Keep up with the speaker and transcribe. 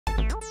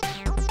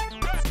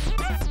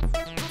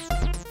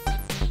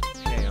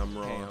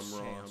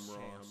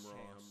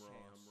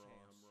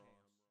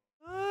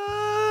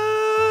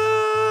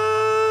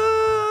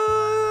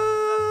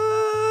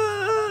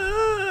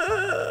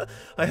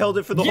I held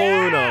it for the whole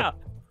Uno.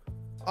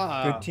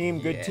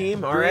 Good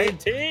team. All right. Good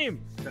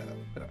team.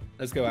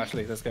 Let's go,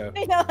 Ashley. Let's go.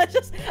 I know.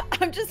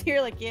 I'm just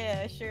here like,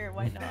 yeah, sure,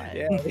 why not?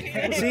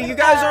 Yeah. See, you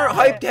guys aren't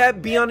hyped to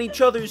be on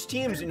each other's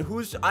teams, and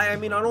I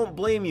mean, I don't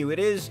blame you. It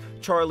is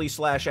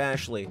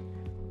Charlie/Ashley.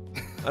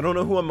 I don't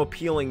know who I'm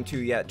appealing to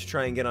yet to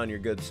try and get on your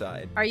good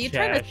side. Are you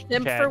trying to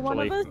simp for one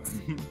of us?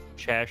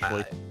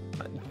 Chashley.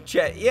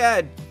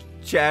 Yeah,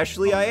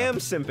 Chashley, I am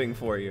simping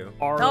for you.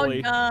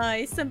 Arlie. Oh,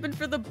 nice. Simping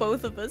for the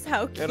both of us.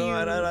 How cute.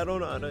 I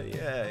don't know.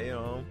 Yeah, you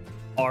know.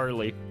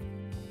 Arlie.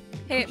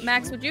 Hey,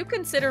 Max, would you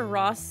consider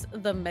Ross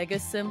the mega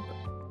simp?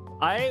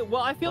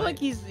 I feel like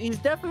he's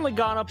definitely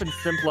gone up in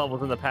simp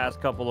levels in the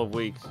past couple of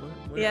weeks.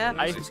 Yeah.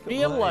 I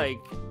feel like,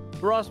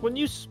 Ross, when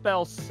you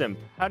spell simp,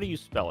 how do you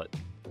spell it?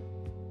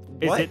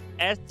 Is it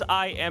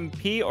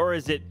S-I-M-P or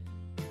is it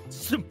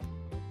simp?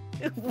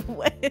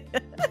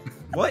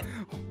 What?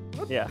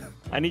 Yeah,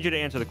 I need you to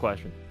answer the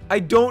question. I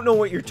don't know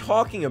what you're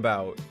talking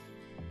about.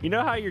 You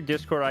know how your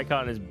Discord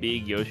icon is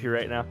Big Yoshi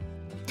right now?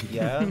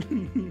 Yeah?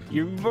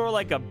 You're more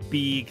like a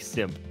big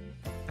simp.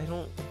 I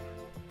don't...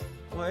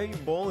 Why are you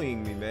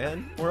bullying me,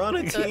 man? We're on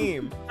a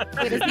team.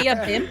 Wait, is he a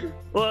pimp?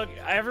 Look,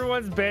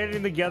 everyone's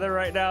banding together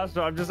right now,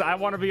 so I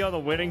want to be on the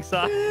winning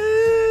side.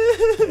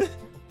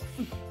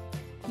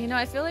 You know,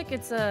 I feel like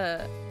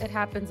it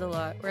happens a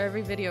lot, where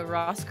every video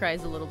Ross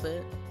cries a little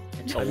bit.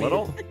 A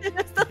little?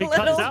 Just a He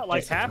little. cuts out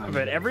like half of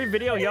it. Every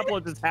video he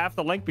uploads is half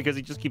the length because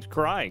he just keeps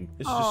crying.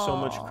 It's just so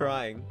much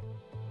crying.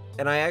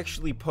 And I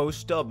actually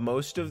post up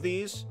most of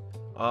these,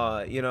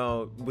 you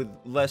know, with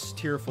less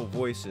tearful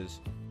voices.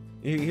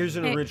 Here's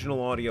an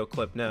original audio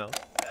clip now.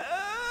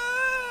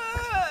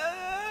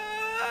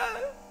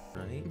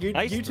 You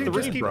two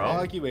just keep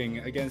arguing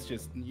against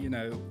just, you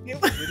know,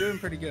 we're doing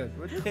pretty good.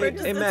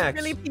 Hey Max,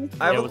 really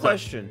I have a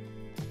question.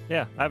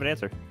 Yeah, I have an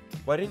answer.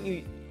 Why didn't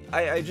you...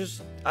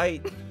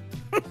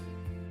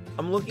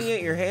 I'm looking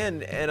at your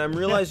hand and I'm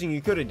realizing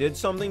you could have did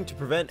something to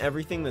prevent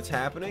everything that's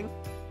happening.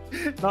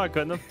 No, I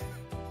couldn't have.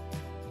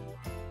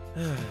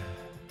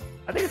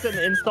 I think it's an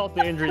insult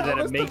to injury that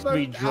it makes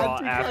me draw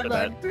after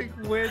that.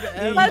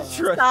 Let's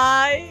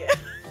die.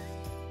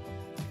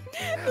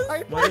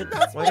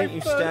 Why didn't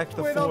you stack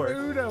the four?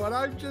 Uno, and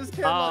I'm just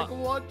here like,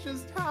 what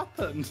just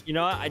happened? You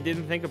know what? I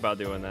didn't think about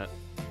doing that.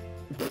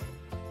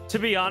 To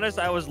be honest,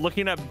 I was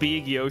looking at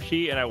Big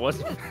Yoshi and I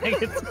wasn't paying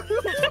attention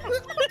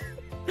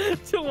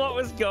to what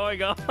was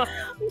going on.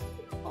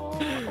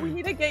 Oh, we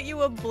need to get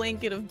you a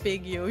blanket of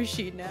Big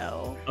Yoshi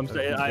now. I'm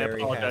saying, I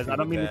apologize. I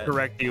don't mean to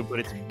correct you, but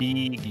it's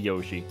Big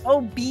Yoshi.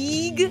 Oh,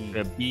 Big?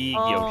 The Big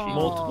Yoshi.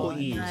 Multiple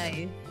E's.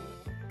 Nice.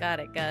 Got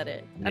it.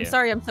 Yeah. I'm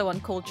sorry I'm so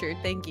uncultured.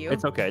 Thank you.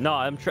 It's okay. No,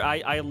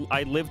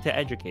 I live to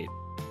educate.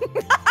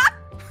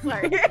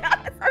 Sorry.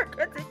 I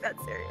can't take that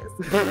serious.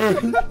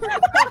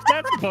 What's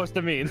that supposed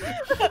to mean?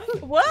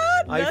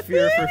 What? I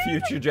fear for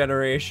future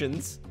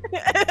generations.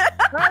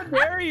 How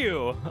dare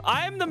you?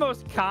 I am the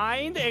most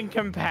kind and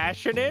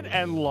compassionate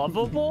and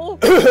lovable.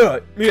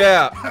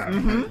 Yeah.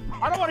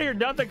 I don't want to hear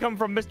nothing come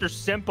from Mr.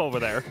 Simp over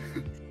there.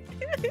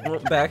 Well,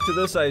 back to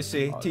this, I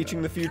see.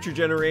 Teaching the future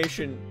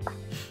generation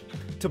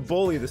to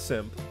bully the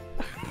simp.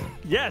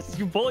 Yes,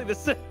 you bully the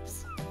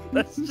Simps.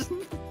 That's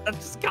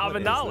just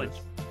common knowledge.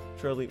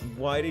 Charlie,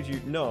 why did you...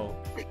 No,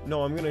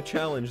 I'm gonna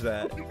challenge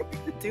that.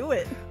 Do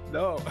it.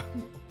 No.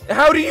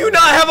 How do you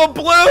not have a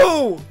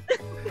blue?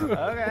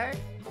 Okay.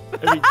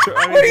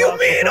 What do you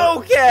mean,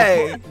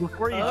 okay?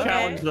 Before you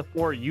challenge the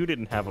four, you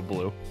didn't have a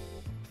blue.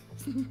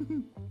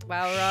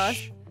 Wow,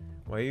 Ross.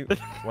 Why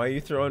are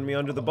you throwing me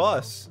under the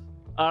bus?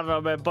 I don't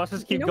know, man.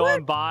 Buses keep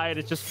going by, and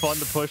it's just fun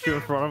to push you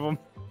in front of them.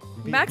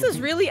 Max is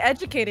really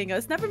educating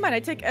us. Never mind, I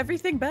take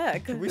everything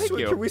back. Can we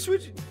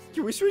switch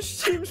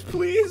teams,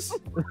 please?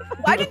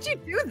 Why did you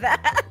do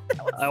that?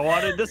 I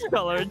wanted this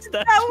color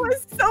instead. That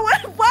was so...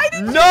 Why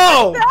did you do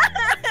that?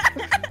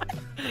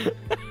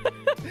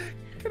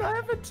 Can I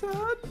have a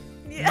turn?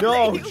 Yeah,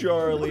 no,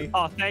 Charlie.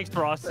 Oh, thanks,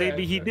 Ross.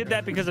 He did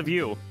that because of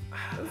you.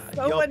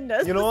 So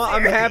unnecessary. You know what?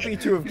 I'm happy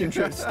to have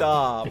contributed.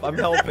 Stop. I'm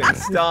helping.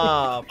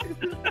 Stop.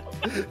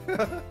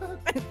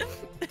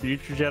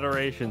 Future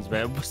generations,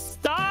 man.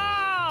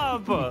 Stop!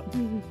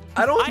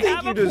 I don't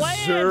think you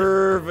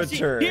deserve a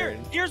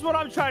turn. Here's what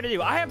I'm trying to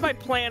do. I have my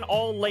plan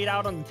all laid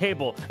out on the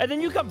table, and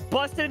then you come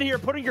busting in here,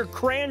 putting your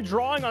crayon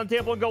drawing on the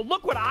table, and go,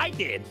 "Look what I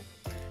did."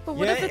 But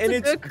what if it's a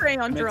good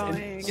crayon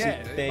drawing?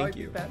 Yeah, thank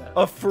you.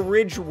 A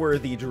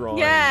fridge-worthy drawing.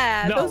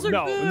 Yeah, those are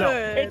good. No,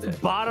 it's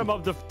bottom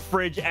of the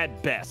fridge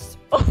at best.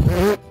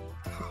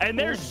 And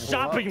there's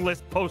shopping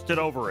list posted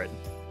over it.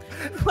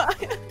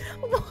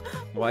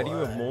 Why do you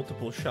have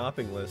multiple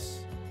shopping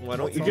lists? Why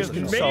don't you just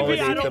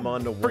consolidate them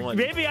onto one?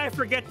 Maybe I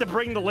forget to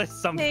bring the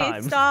list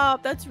sometimes. Hey,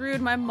 stop. That's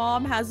rude. My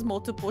mom has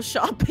multiple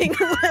shopping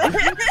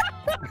lists.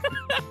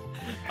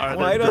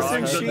 Why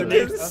doesn't she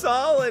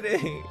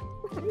consolidate?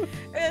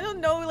 I don't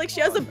know. Like, she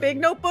has a big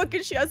notebook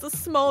and she has a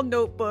small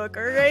notebook,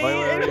 all right?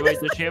 Wait.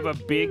 Does she have a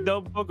big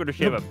notebook or does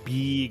she have a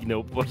big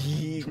notebook?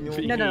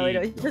 No,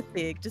 just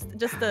big.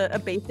 Just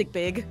a basic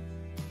big.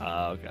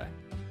 Okay.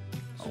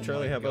 So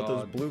Charlie, how about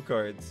those blue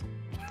cards?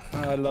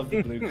 I love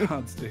the blue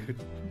cards, dude.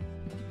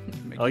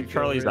 Make I like me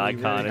feel Charlie's really,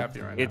 icon. Really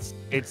happy right now.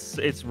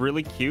 It's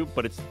really cute,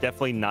 but it's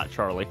definitely not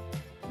Charlie.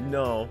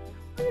 No.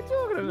 What are you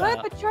talking What?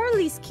 about? But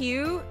Charlie's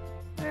cute.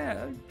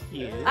 Yeah.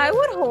 I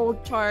would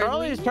hold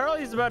Charlie.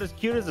 Charlie's about as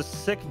cute as a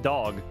sick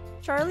dog.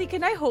 Charlie,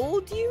 can I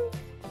hold you?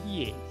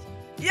 Yes.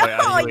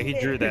 Yeah, He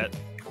drew that.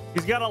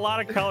 He's got a lot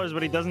of colors,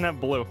 but he doesn't have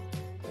blue.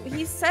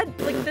 He said,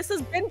 like, this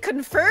has been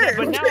confirmed. Yeah,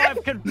 but now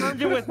I've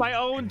confirmed it with my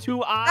own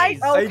 2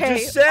 eyes. I Okay,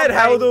 just said okay.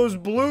 how those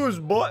blues,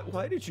 but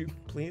why did you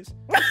please?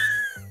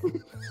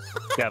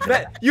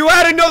 Yeah, You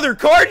had another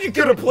card you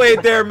could have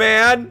played there,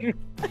 man.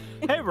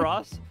 hey,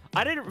 Ross.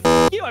 I didn't.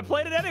 F you. I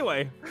played it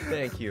anyway.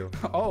 Thank you.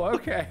 Oh,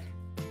 okay.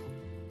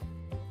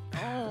 Oh.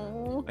 I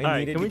All right,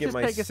 needed can to we get just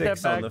my take a step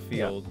 6 on back? the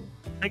field.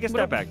 Take a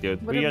step back,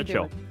 dude. what We are we gotta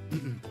chill.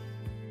 doing?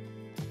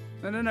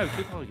 No.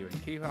 Keep arguing.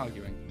 Keep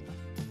arguing.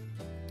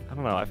 I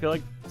don't know. I feel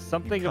like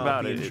something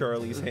about Copy it. in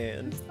Charlie's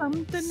hand.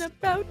 Something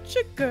about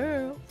your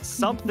girl.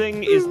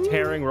 Something is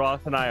tearing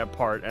Ross and I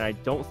apart, and I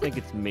don't think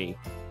it's me.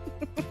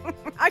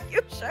 Are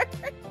you sure?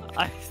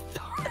 I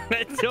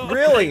don't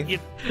Really?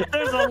 think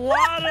there's a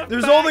lot of.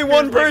 There's only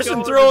one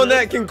person throwing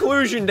that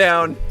conclusion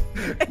down.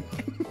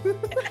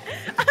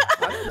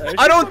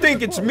 I don't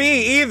think it's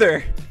me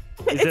either.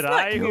 Is it not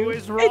I who you.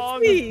 is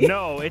wrong? me.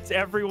 No, it's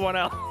everyone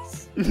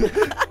else.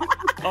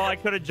 Oh, I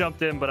could have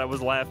jumped in, but I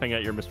was laughing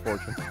at your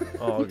misfortune.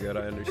 Oh, good.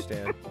 I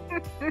understand.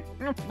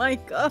 Oh my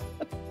god.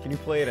 Can you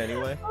play it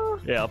anyway?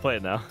 Yeah, I'll play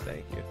it now.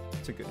 Thank you.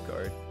 It's a good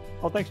card.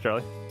 Oh, thanks,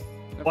 Charlie.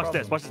 No Watch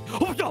problem. this. Watch this.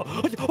 Oh, no!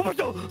 Oh,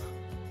 no!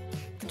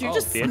 Did you Oh,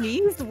 just bitch.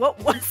 sneeze? What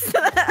was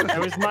that? That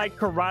was my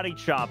karate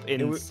chop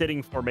in was-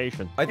 sitting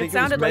formation. I think it was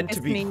sounded like meant a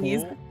to be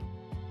sneeze. cool.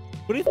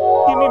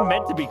 What do you mean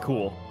meant to be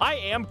cool? I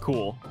am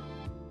cool.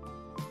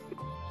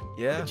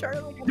 Yeah.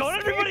 Charlie, I'm Don't scared.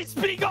 everybody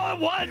speak all at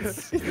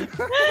once!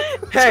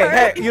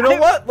 Hey, you know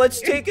what? Let's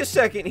take a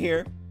second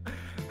here.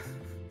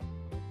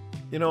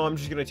 You know, I'm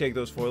just gonna take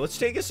those 4. Let's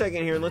take a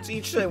second here and let's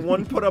each say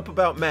one put up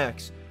about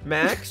Max.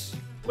 Max,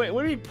 Wait,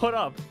 what do you put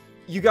up?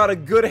 you got a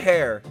good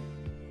hair.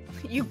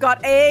 You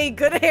got a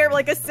good hair,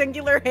 like a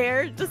singular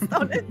hair, just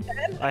on his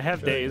head. I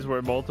have days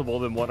where multiple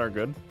than one are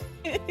good.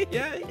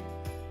 Yeah.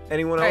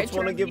 Anyone All right, else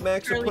want to Charlie, give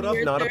Max a Charlie, put up?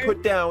 your Not a turn.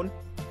 put down.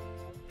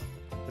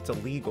 It's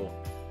illegal.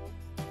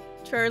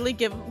 Charlie,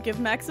 give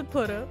Max a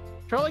put up.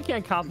 Charlie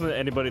can't compliment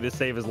anybody to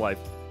save his life.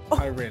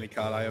 I really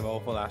can't. I am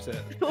awful at it.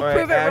 All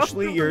right,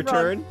 Ashley, your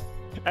turn.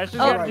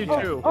 Ashley's Oh, gotta do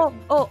right.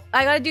 2.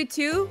 I gotta do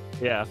 2?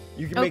 Yeah.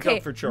 You can make Okay,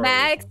 up for Charlie.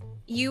 Max,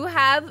 you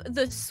have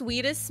the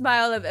sweetest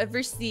smile I've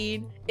ever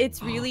seen.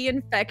 It's really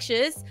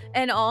infectious.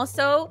 And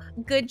also,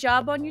 good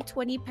job on your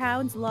 20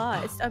 pounds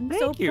lost. I'm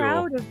so Thank you.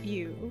 proud of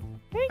you.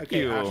 Thank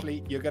Okay, you.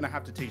 Ashley, you're gonna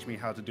have to teach me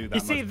how to do that.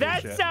 You see, much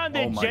that bullshit.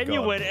 sounded Oh my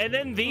genuine, God. and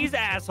then these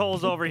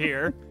assholes over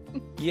here.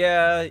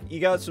 Yeah, you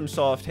got some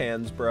soft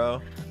hands,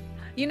 bro.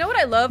 You know what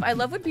I love? I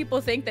love when people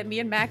think that me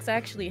and Max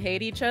actually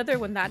hate each other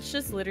when that's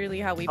just literally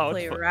how we Oh, it's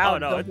play fu-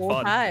 around oh, no, the it's whole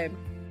fun. time.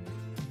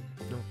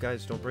 No,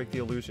 guys, don't break the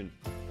illusion.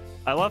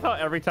 I love how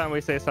every time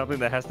we say something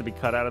that has to be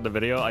cut out of the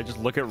video, I just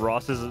look at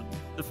Ross's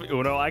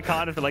Uno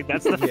icon and feel like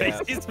that's the Yeah.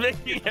 face he's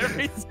making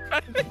every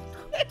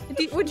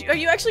time. Are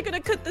you actually gonna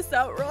cut this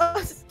out,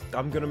 Ross?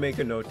 I'm gonna make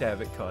a note to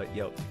have it cut.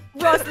 Yep.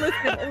 Ross,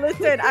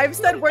 listen. I've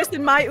said worse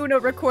in my Uno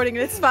recording,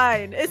 and it's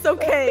fine. It's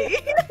okay.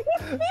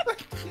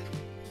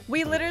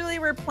 We literally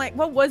were playing.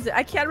 What was it?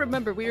 I can't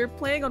remember. We were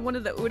playing on one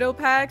of the Uno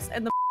packs,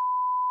 and the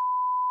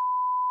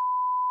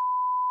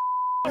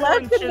That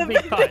left in should the be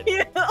cut.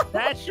 video.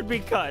 That should be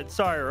cut.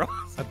 Sorry,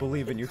 Ross. I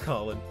believe in you,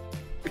 Colin.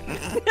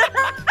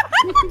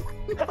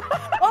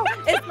 Oh,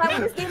 it's not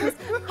what his name is.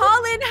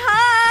 Colin,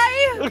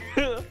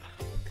 hi.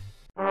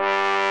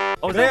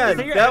 Oh, Man,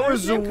 is your that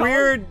was a energy, Colin?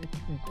 weird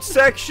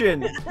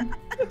section.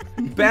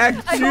 Back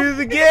to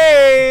the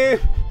game.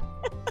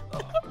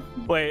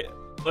 Wait.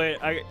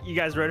 You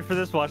guys ready for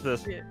this? Watch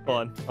this. Yeah. Hold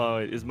on. Oh,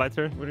 wait, is it my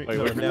turn? What are you- Wait,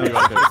 no, wait, now wait, it's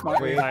wait, It's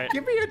my- Wait. Alright.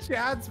 Give me a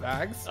chance,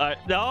 Max.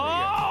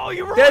 No,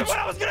 you ruined That's- what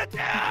I was gonna do.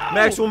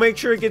 Max, we'll make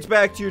sure it gets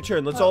back to your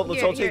turn. Let's all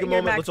Here, take a here,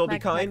 moment. Max, Let's all be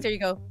Max, Max, kind. there you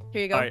go.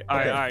 Here you go. All right.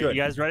 Okay, You good.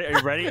 guys ready? Are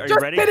you ready? Are you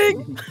Just ready?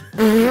 kidding.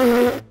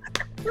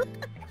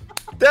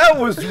 That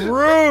was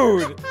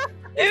rude.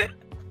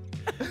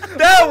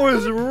 That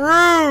was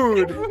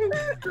rude.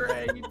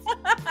 Great.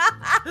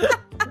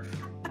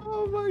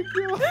 Oh my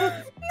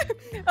God.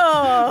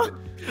 Oh.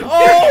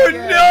 Oh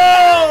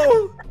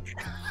no!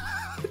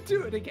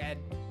 Do it again.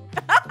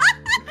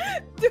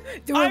 Do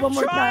it I'm one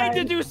more trying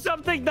time. to do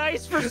something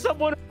nice for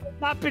someone who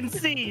has not been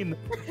seen.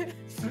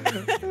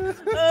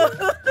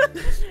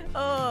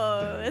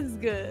 Oh, that's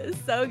good.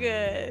 So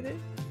good.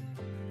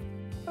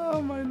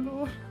 Oh my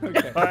Lord.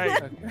 Okay. All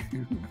right.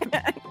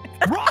 Okay.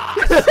 Ross!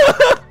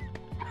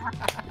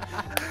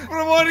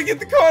 I wanted to get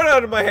the card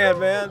out of my hand,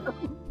 man.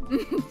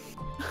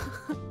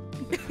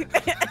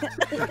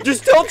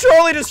 Just tell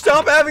Charlie to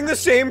stop having the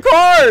same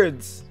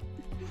cards.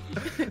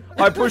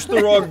 I pushed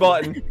the wrong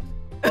button.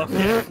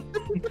 Okay.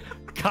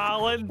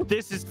 Colin,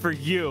 this is for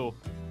you.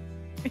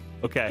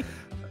 Okay.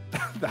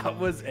 That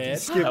was it.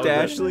 Skipped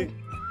That was Ashley.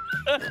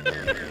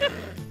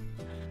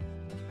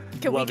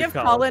 Can we Love it, give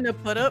Colin. Colin a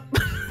put up?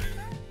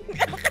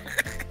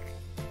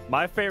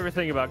 My favorite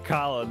thing about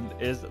Colin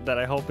is that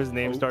I hope his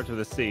name starts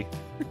with a C.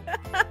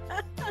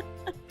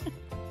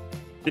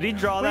 Did he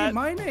draw that?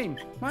 My name.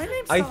 My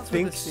name. I starts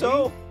think with a C.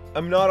 so.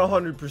 I'm not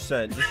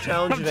 100%. Just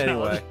challenge it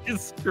anyway.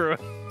 Screw it.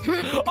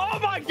 Oh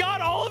my god,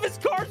 all of his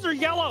cards are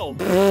yellow!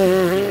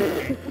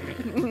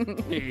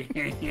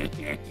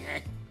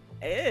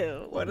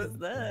 Ew, what is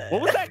that?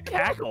 What was that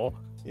cackle?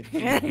 You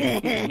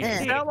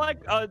sound like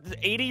an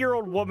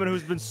 80-year-old woman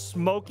who's been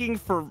smoking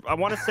for, I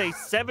want to say,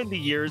 70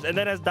 years and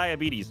then has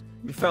diabetes.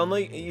 You sound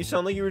like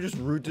you were just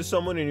rude to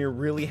someone and you're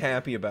really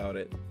happy about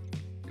it.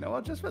 You know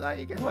what? Just for that,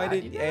 you get.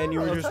 And you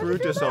were just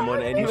rude to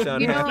someone and you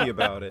sound happy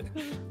about it.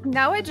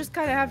 Now I just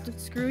kind of have to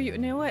screw you. You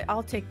know what?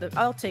 I'll take the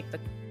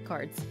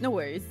cards. No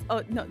worries.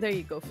 Oh no, there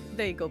you go.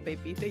 There you go,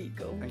 baby. There you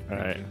go. Thank All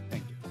right. you.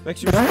 Thank you.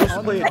 Max, you're supposed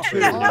to play it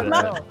too. Oh,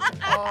 no.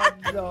 Oh,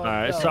 no. All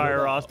right, sorry,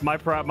 Ross. My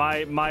Bro!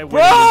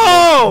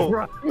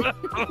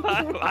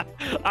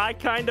 I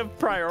kind of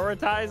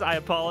prioritize. I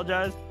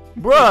apologize.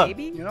 Bruh!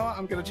 Baby? You know what?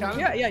 I'm gonna challenge.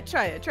 Yeah,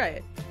 try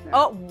it.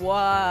 Oh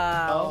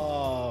wow.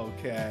 Oh,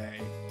 okay.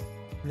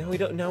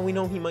 Now we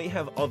know he might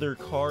have other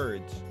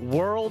cards.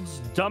 World's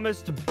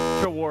dumbest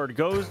award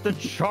goes to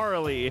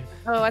Charlie.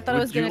 Oh, I thought it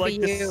was Would gonna like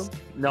be to you.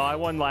 No, I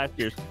won last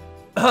year's.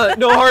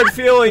 No hard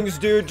feelings,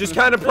 dude. Just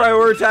kind of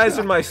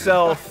prioritizing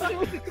myself.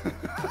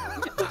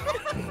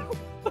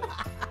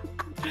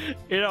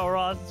 You know,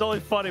 Ross, it's only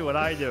funny when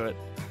I do it.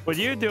 When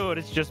you do it,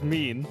 it's just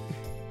mean.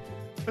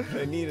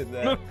 I needed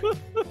that.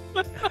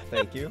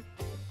 Thank you.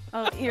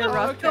 Oh, here, Oh,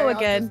 Ross, okay, go I'll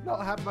again. just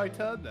not have my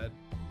turn then.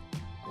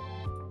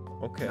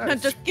 Okay. I'm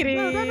just kidding.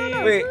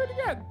 No, Wait. do it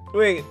again.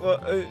 Wait, well,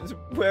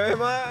 where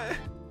am I?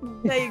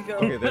 There you go.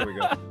 Okay, there we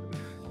go.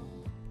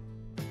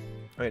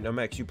 Alright, now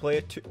Max, you play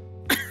it too.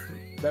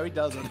 No, he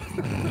doesn't.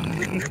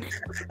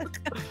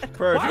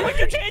 Bro, Why would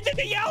you change it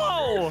to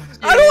yellow?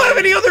 I don't have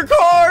any other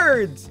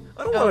cards!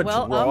 I don't Oh, want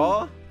to well,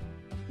 draw.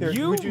 Here,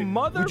 you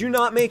mother- Would you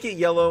not make it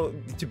yellow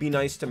to be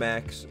nice to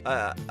Max?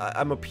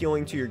 I'm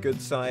appealing to your good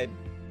side.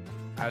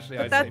 Actually,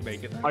 But I'd say that's-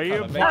 make it that Are you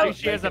color. implying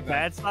she Make has a it that.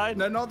 bad side?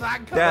 No, not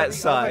that color. That the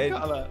side.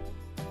 other color.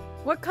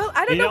 What color?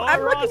 I don't You know. know I'm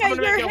what, Ross? looking I'm at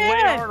gonna your make it way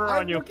hand. harder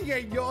on I'm you. looking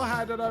at your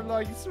hand and I'm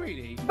like,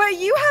 sweetie. But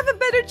you have a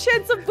better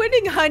chance of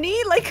winning, honey.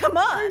 Like, come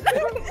on.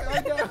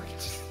 I know.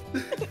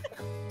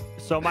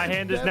 So my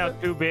hand is now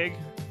too big.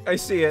 I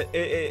see it.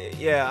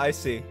 Yeah, I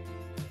see.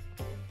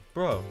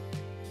 Bro,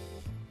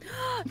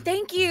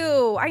 Thank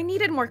you. I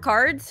needed more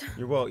cards.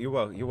 you're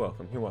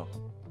welcome.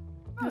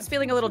 I was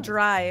feeling a little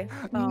dry.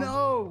 Oh.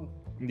 No.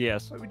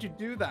 Yes. Why would you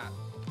do that?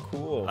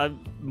 Cool.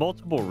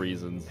 Multiple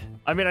reasons.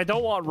 I mean, I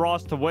don't want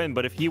Ross to win,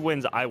 but if he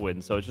wins, I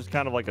win. So it's just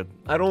kind of like a.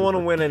 I don't want to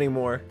win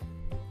anymore.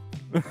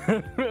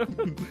 So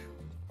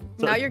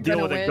Now you're deal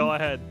gonna with it. win. Go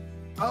ahead.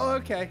 Oh,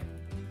 okay.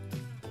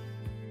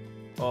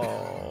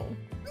 Oh.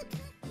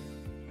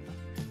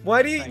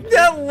 Why do you Thank you.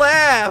 that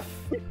laugh?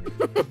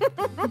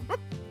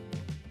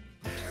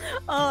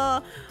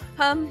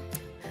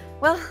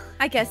 Well,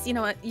 I guess, you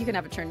know what? You can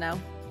have a turn now.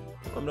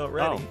 I'm not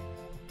ready.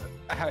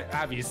 Oh.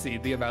 Have you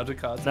seen the amount of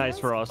cards? he Nice has?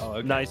 for us. Oh,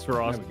 okay. Nice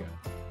for us. There we go.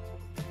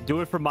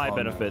 Do it for my Oh, no.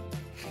 benefit.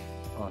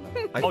 Oh no.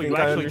 I Oh, think you I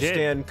actually did.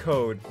 understand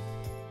code.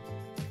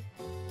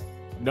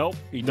 Nope.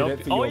 He did Nope.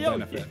 it for Oh, your yeah.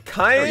 benefit.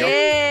 Kind of.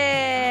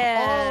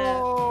 Yeah.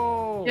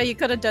 Oh. Yeah, you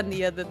could have done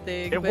the other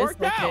thing. It but it's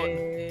worked out.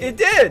 okay. It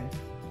did.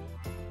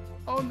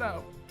 Oh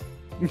no.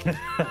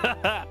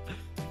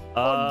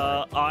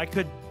 I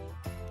could.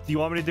 Do you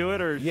want me to do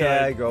it or? should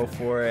Yeah, I... go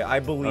for it. I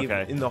believe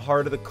Okay. in the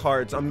heart of the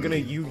cards. I'm gonna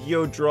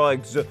Yu-Gi-Oh! Draw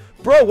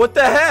Bro, what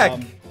the heck?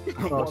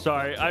 Oh,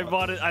 sorry. I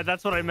bought it.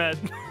 That's what I meant.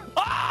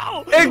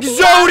 Oh!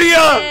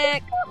 Exodia!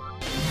 Sick.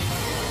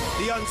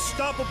 The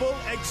unstoppable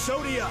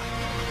Exodia.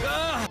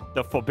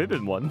 The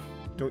forbidden one.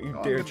 Don't you Oh,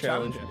 I'm dare gonna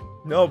challenge challenge me.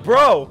 No,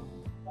 bro.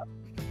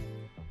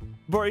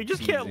 Bro, you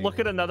just can't Easy. look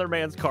at another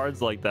man's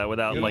cards like that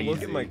without You like.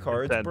 look at my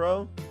cards, consent.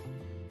 bro.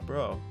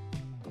 Bro.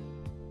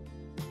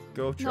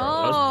 Go,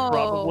 Charlie. That was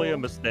probably a No.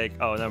 mistake.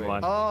 Oh, never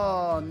mind.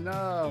 Oh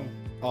no.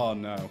 Oh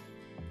no.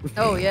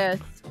 Oh, yes.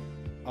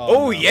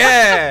 Oh, no.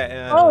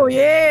 yeah. Oh,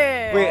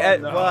 yeah. Wait, Oh,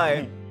 no.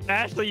 why?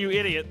 Ashley, you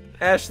idiot.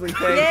 Ashley,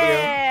 thank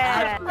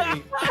Yeah.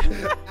 Ashley.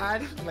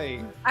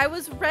 Ashley. I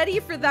was ready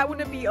for that one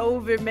to be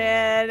over,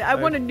 man. I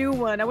want a new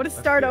one. I want to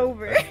start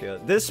over. I feel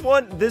it. This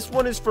one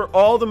is for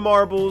all the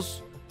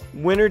marbles.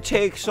 Winner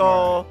takes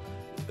all.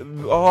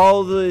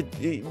 All the.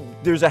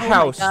 There's a my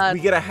house. God. We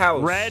get a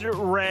house. Red,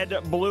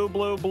 blue,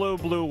 blue, blue,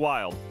 blue,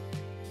 wild.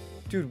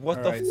 Dude, what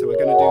All the? right, so we're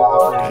gonna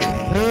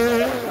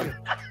do.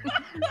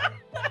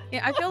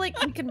 Yeah, I feel like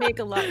we can make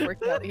a lot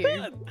work out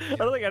here. I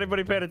don't think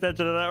anybody paid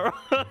attention to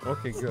that.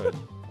 Okay, good.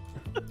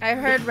 I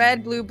heard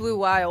red, blue, blue,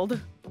 wild.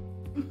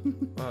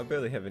 Oh, I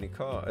barely have any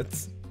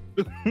cards.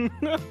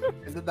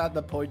 Isn't that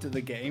the point of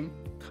the game?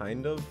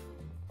 Kind of.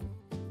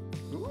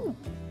 Ooh.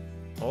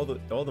 All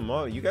the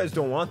marbles. You guys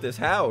don't want this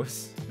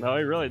house. No,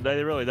 they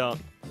really don't.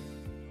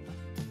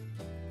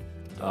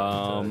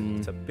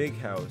 It's a big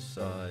house.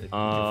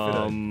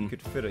 You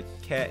could fit a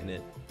cat in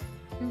it.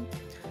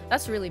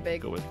 That's really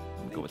big. Go with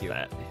Thank you.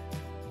 that.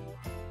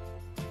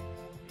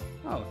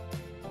 Oh.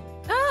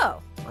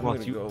 Oh. I'm Ross,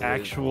 gonna you go with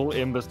actual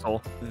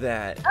imbecile.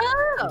 that.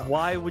 Oh.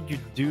 Why would you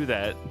do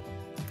that?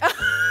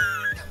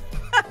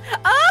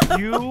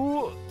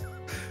 Oh.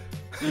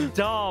 You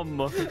dumb.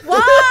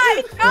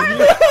 Why?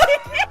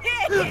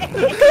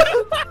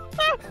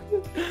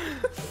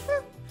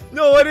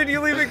 No, why didn't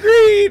you leave it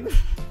green?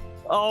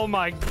 Oh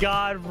my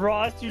God,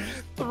 Ross, you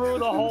just threw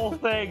the whole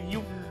thing.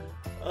 You.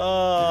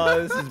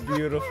 Oh, this is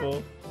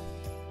beautiful.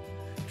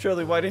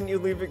 Charlie, why didn't you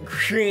leave it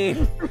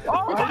green?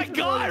 Oh my I'm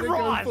God, trying to go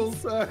Ross! full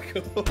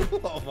circle.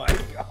 Oh my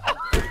God.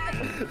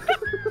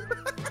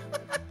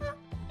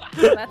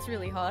 Oh, that's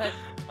really hot.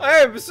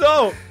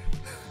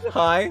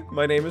 Hi,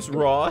 my name is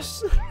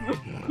Ross.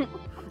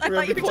 I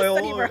thought you just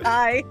said you were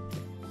high.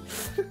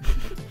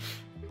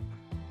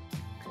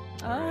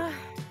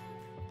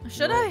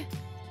 Should I?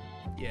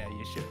 Yeah,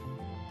 you should.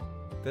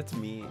 That's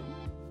mean.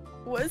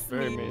 Was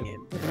Very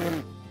mean.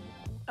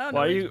 I don't know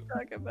Why what are you're you?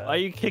 talking about. Why are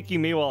you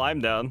kicking me while I'm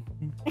down?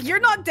 You're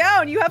not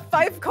down. You have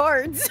 5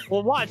 cards.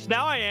 Well, watch.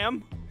 Now I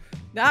am.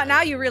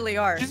 Now you really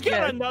are. Just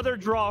get another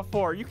draw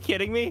 4. Are you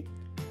kidding me?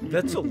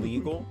 That's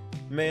illegal,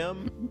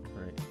 ma'am.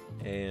 All right,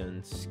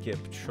 and skip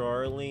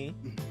Charlie.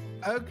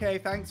 Okay,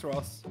 thanks,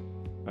 Ross.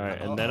 All right,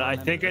 and then I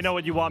think I know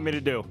what you want me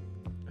to do.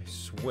 I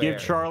swear. Give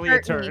Charlie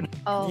a turn.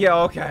 Oh.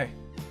 Yeah, okay.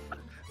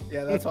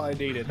 Yeah, that's what I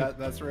needed.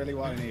 That's really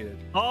what I needed.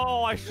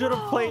 Oh, I should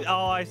have played.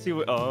 Oh, I see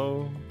what.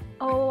 Oh.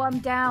 Oh, I'm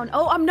down.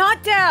 Oh, I'm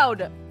not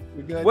down.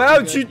 We're good. Wow,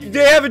 we're good.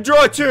 they have a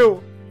draw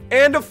 2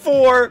 and a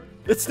 4.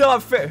 It's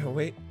not fair. Oh,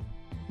 wait.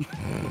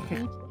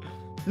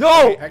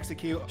 No! Okay,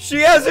 execute. She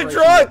has a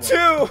draw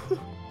 2.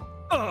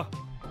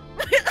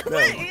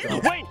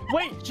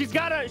 Wait, she's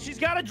got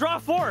a draw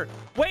 4.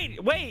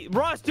 Wait,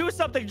 Ross, do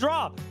something.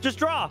 Draw. Just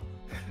draw.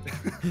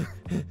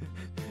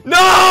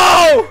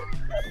 No!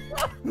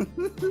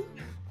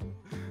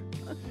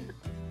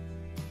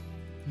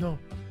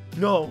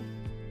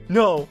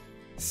 No.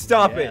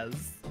 Stop it.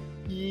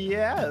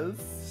 Yes.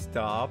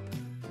 Stop.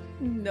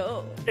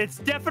 No. It's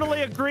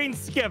definitely a green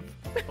skip.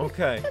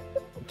 Okay.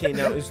 Okay,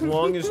 now as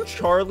long as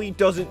Charlie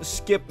doesn't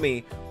skip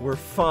me, we're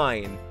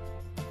fine.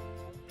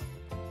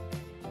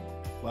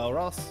 Well,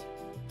 Ross.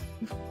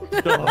 You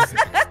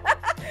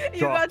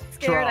got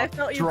scared. I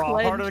felt you Draw.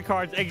 clench. Heart of the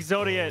cards.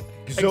 Exodia.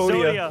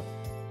 Exodia.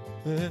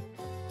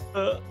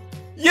 Exodia.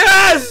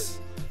 Yes!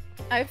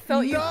 I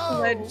felt you No!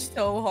 clench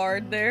so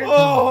hard there.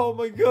 Oh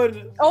my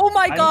goodness. Oh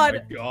my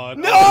god. God.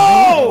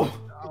 No!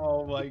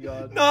 Oh my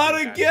God. Not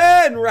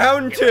again!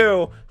 Round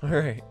 2!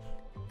 Alright.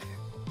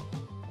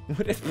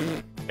 What is...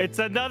 It's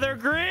another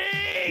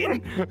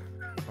green.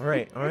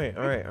 Alright. No,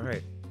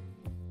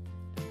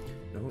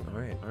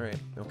 alright.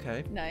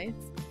 Okay. Nice.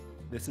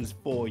 This is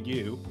for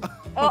you.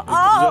 Oh,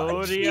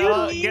 Exodia.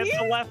 Chewie. Get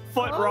the left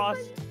foot, Oh Ross.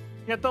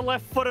 Get the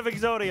left foot of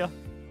Exodia.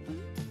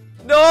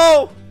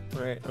 No!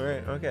 Alright,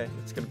 okay.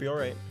 It's gonna be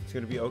alright. It's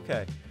gonna be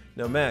okay.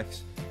 Now,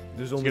 Max,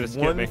 there's only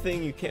one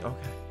thing you can't...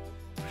 Okay.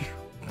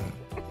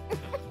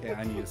 Yeah,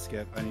 I need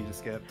to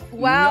skip.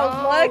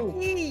 Wow, No!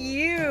 lucky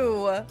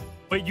you.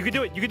 Wait, you can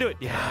do it.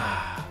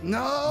 Yeah.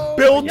 No!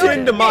 Built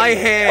into my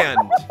hand!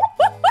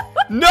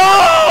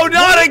 No!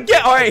 Not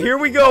again! Alright, here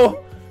we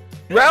go.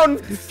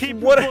 Round... Just keep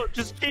what? it blue.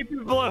 Just keep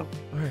it blue.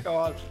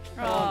 God.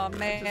 Oh, I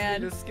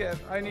man. need to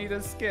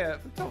skip.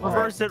 Come on.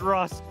 Reverse it,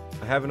 Ross.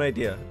 I have an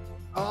idea.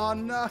 Oh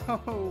no!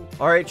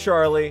 Alright,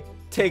 Charlie.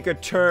 Take a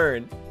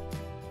turn.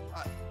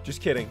 Just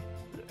kidding.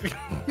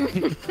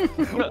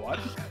 What?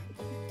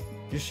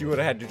 She would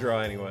have had to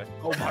draw anyway.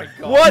 Oh my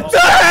God! What the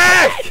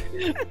heck?!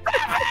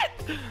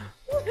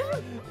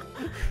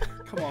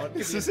 Come on!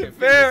 This isn't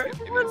fair.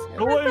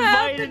 Who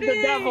invited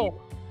the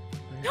devil?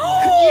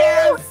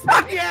 Yes!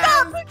 Stop!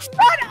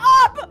 Shut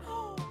up!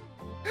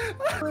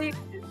 End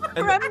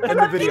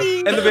the video.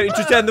 End the video.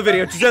 Just end the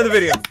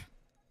video.